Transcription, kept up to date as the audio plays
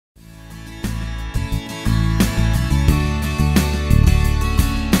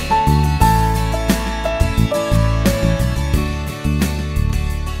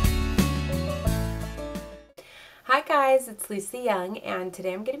guys, it's Lisa Young, and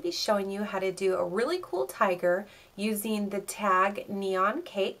today I'm going to be showing you how to do a really cool tiger using the Tag Neon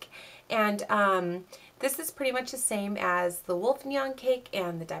Cake. And this is pretty much the same as the Wolf Neon Cake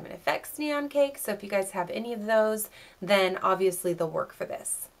and the Diamond FX Neon Cake, so if you guys have any of those, then obviously they'll work for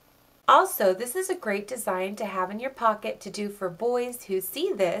this. Also, this is a great design to have in your pocket to do for boys who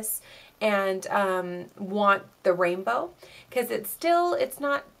see this and want the rainbow, because it's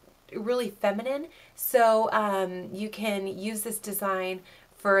not really feminine, so you can use this design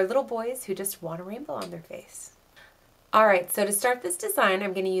for little boys who just want a rainbow on their face. Alright, so to start this design,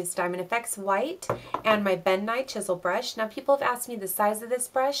 I'm going to use Diamond FX White and my Ben Nye chisel brush. Now, people have asked me the size of this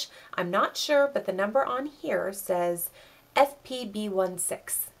brush. I'm not sure, but the number on here says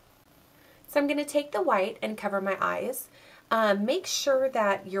FPB16. So I'm going to take the white and cover my eyes. Make sure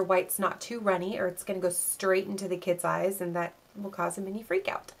that your white's not too runny, or it's going to go straight into the kid's eyes, and that will cause a mini freak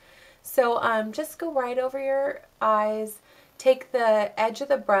out. So just go right over your eyes, take the edge of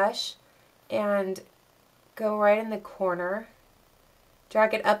the brush and go right in the corner,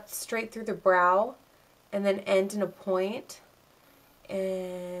 drag it up straight through the brow, and then end in a point,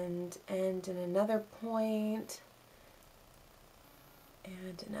 and end in another point,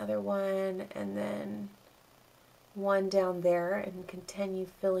 and another one, and then one down there, and continue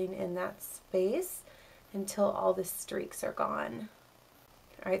filling in that space until all the streaks are gone.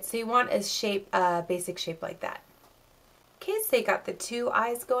 Alright, so you want a shape, basic shape like that. Okay, so you got the two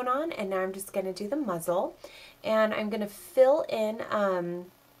eyes going on, and now I'm just going to do the muzzle. And I'm going to fill in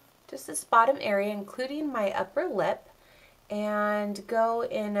just this bottom area, including my upper lip, and go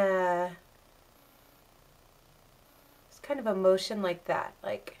in it's kind of a motion like that,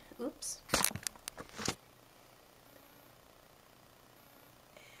 like, oops.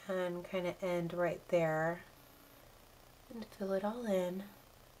 And kind of end right there, and fill it all in.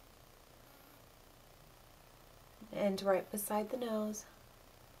 And right beside the nose.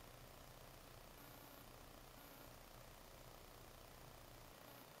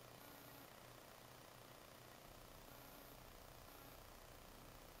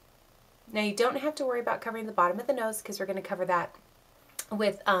 Now you don't have to worry about covering the bottom of the nose, because we're going to cover that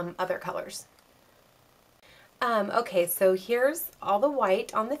with other colors. Okay, so here's all the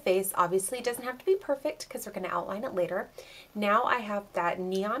white on the face. Obviously it doesn't have to be perfect because we're going to outline it later. Now I have that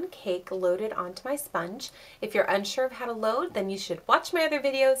neon cake loaded onto my sponge. If you're unsure of how to load, then you should watch my other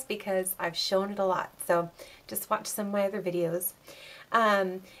videos because I've shown it a lot. So just watch some of my other videos.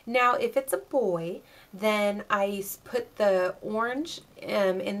 Now if it's a boy, then I put the orange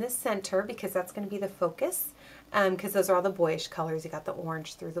in the center because that's going to be the focus, because those are all the boyish colors. You got the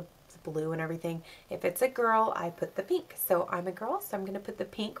orange through the blue and everything. If it's a girl, I put the pink. So I'm a girl, so I'm going to put the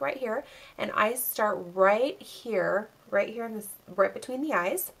pink right here, and I start right here in this, right between the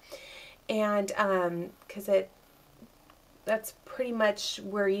eyes, and because that's pretty much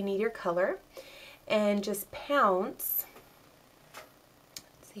where you need your color, and just pounce.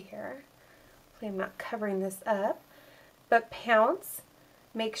 Let's see here. Hopefully I'm not covering this up, but pounce.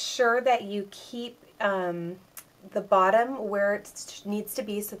 Make sure that you keep the bottom where it needs to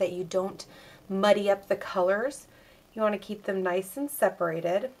be so that you don't muddy up the colors. You want to keep them nice and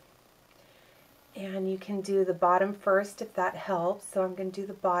separated. And you can do the bottom first if that helps. So I'm going to do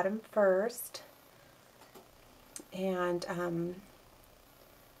the bottom first. And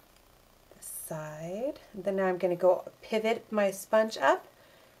this side. Then I'm going to go pivot my sponge up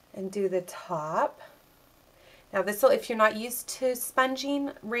and do the top. Now this will, if you're not used to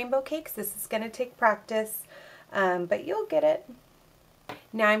sponging rainbow cakes, this is going to take practice. But you'll get it.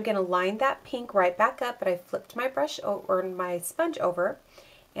 Now I'm going to line that pink right back up, but I flipped my brush or my sponge over,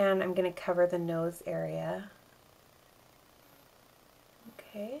 and I'm going to cover the nose area.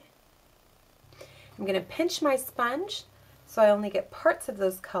 Okay. I'm going to pinch my sponge so I only get parts of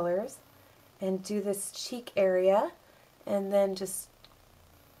those colors, and do this cheek area, and then just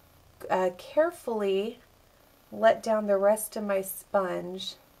carefully let down the rest of my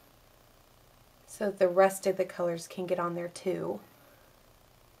sponge so the rest of the colors can get on there too.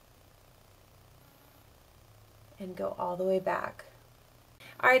 And go all the way back.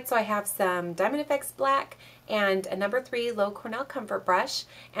 Alright, so I have some Diamond FX Black and a number 3 Low Cornell Comfort Brush,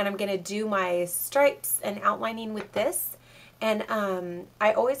 and I'm going to do my stripes and outlining with this. And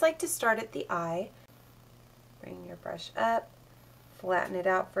I always like to start at the eye. Bring your brush up, flatten it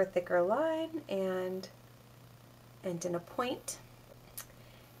out for a thicker line, and end in a point.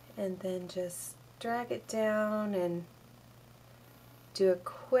 And then just drag it down and do a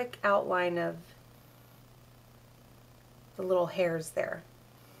quick outline of the little hairs there.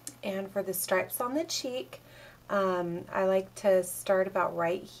 And for the stripes on the cheek, I like to start about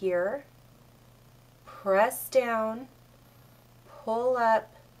right here, press down, pull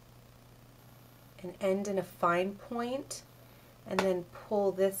up and end in a fine point, and then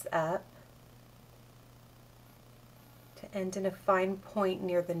pull this up to end in a fine point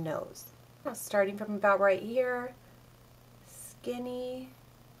near the nose. Now starting from about right here, skinny,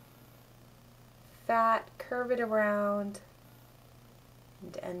 fat, curve it around,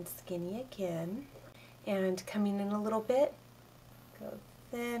 and end skinny again. And coming in a little bit, go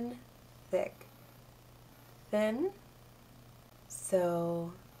thin, thick, thin,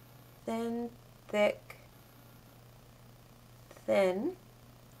 so thin, thick, thin,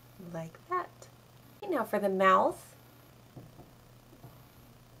 like that. Okay, now for the mouth,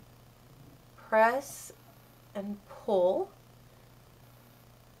 press and pull,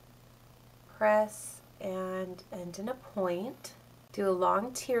 press and end in a point. Do a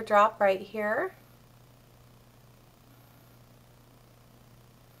long teardrop right here.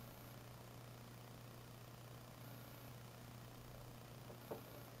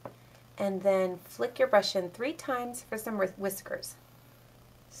 And then flick your brush in 3 times for some whiskers.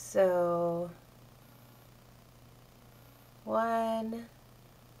 So 1,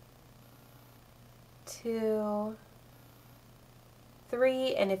 2,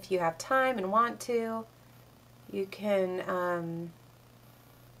 3, and if you have time and want to, you can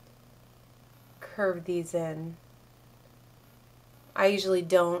curve these in. I usually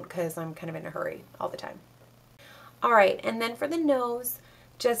don't because I'm kind of in a hurry all the time. Alright, and then for the nose,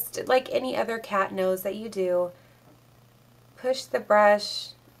 just like any other cat nose that you do, push the brush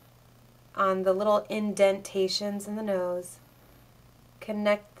on the little indentations in the nose,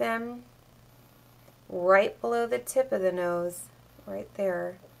 connect them right below the tip of the nose, right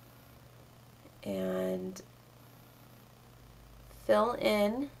there, and fill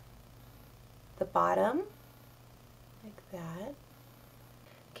in the bottom like that.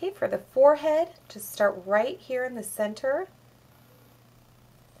 Okay, for the forehead, just start right here in the center.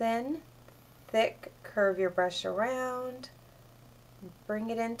 Thin, thick, curve your brush around,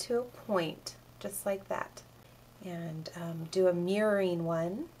 bring it into a point, just like that. And do a mirroring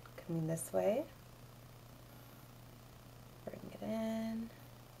one, coming this way. Bring it in.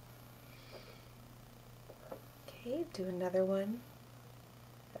 Okay, do another one,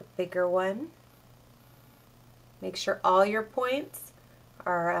 a bigger one. Make sure all your points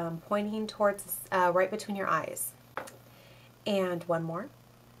are pointing towards right between your eyes. And one more.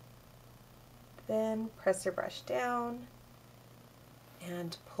 Then press your brush down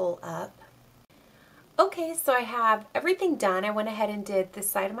and pull up. Okay, so I have everything done. I went ahead and did this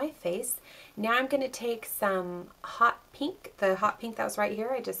side of my face. Now I'm going to take some hot pink, the hot pink that was right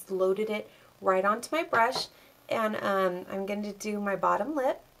here. I just loaded it right onto my brush, and I'm going to do my bottom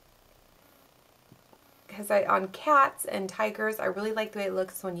lip. Because on cats and tigers, I really like the way it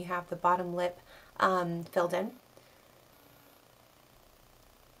looks when you have the bottom lip filled in.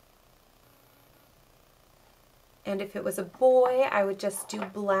 And if it was a boy, I would just do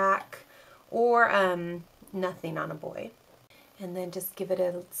black or nothing on a boy. And then just give it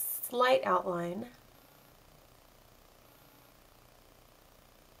a slight outline.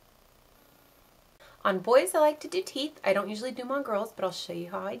 On boys, I like to do teeth. I don't usually do them on girls, but I'll show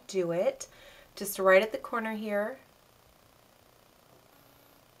you how I do it. Just right at the corner here.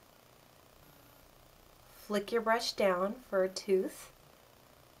 Flick your brush down for a tooth.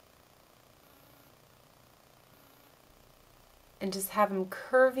 And just have them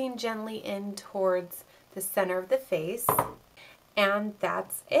curving gently in towards the center of the face. And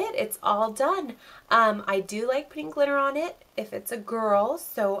that's it. It's all done. I do like putting glitter on it if it's a girl,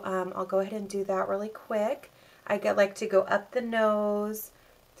 so I'll go ahead and do that really quick. I like to go up the nose,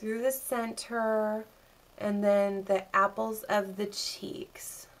 through the center, and then the apples of the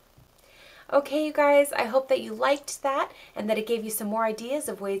cheeks. Okay, you guys, I hope that you liked that and that it gave you some more ideas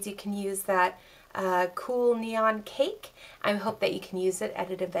of ways you can use that cool neon cake. I hope that you can use it at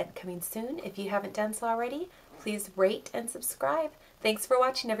an event coming soon. If you haven't done so already, please rate and subscribe. Thanks for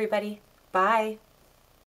watching, everybody. Bye.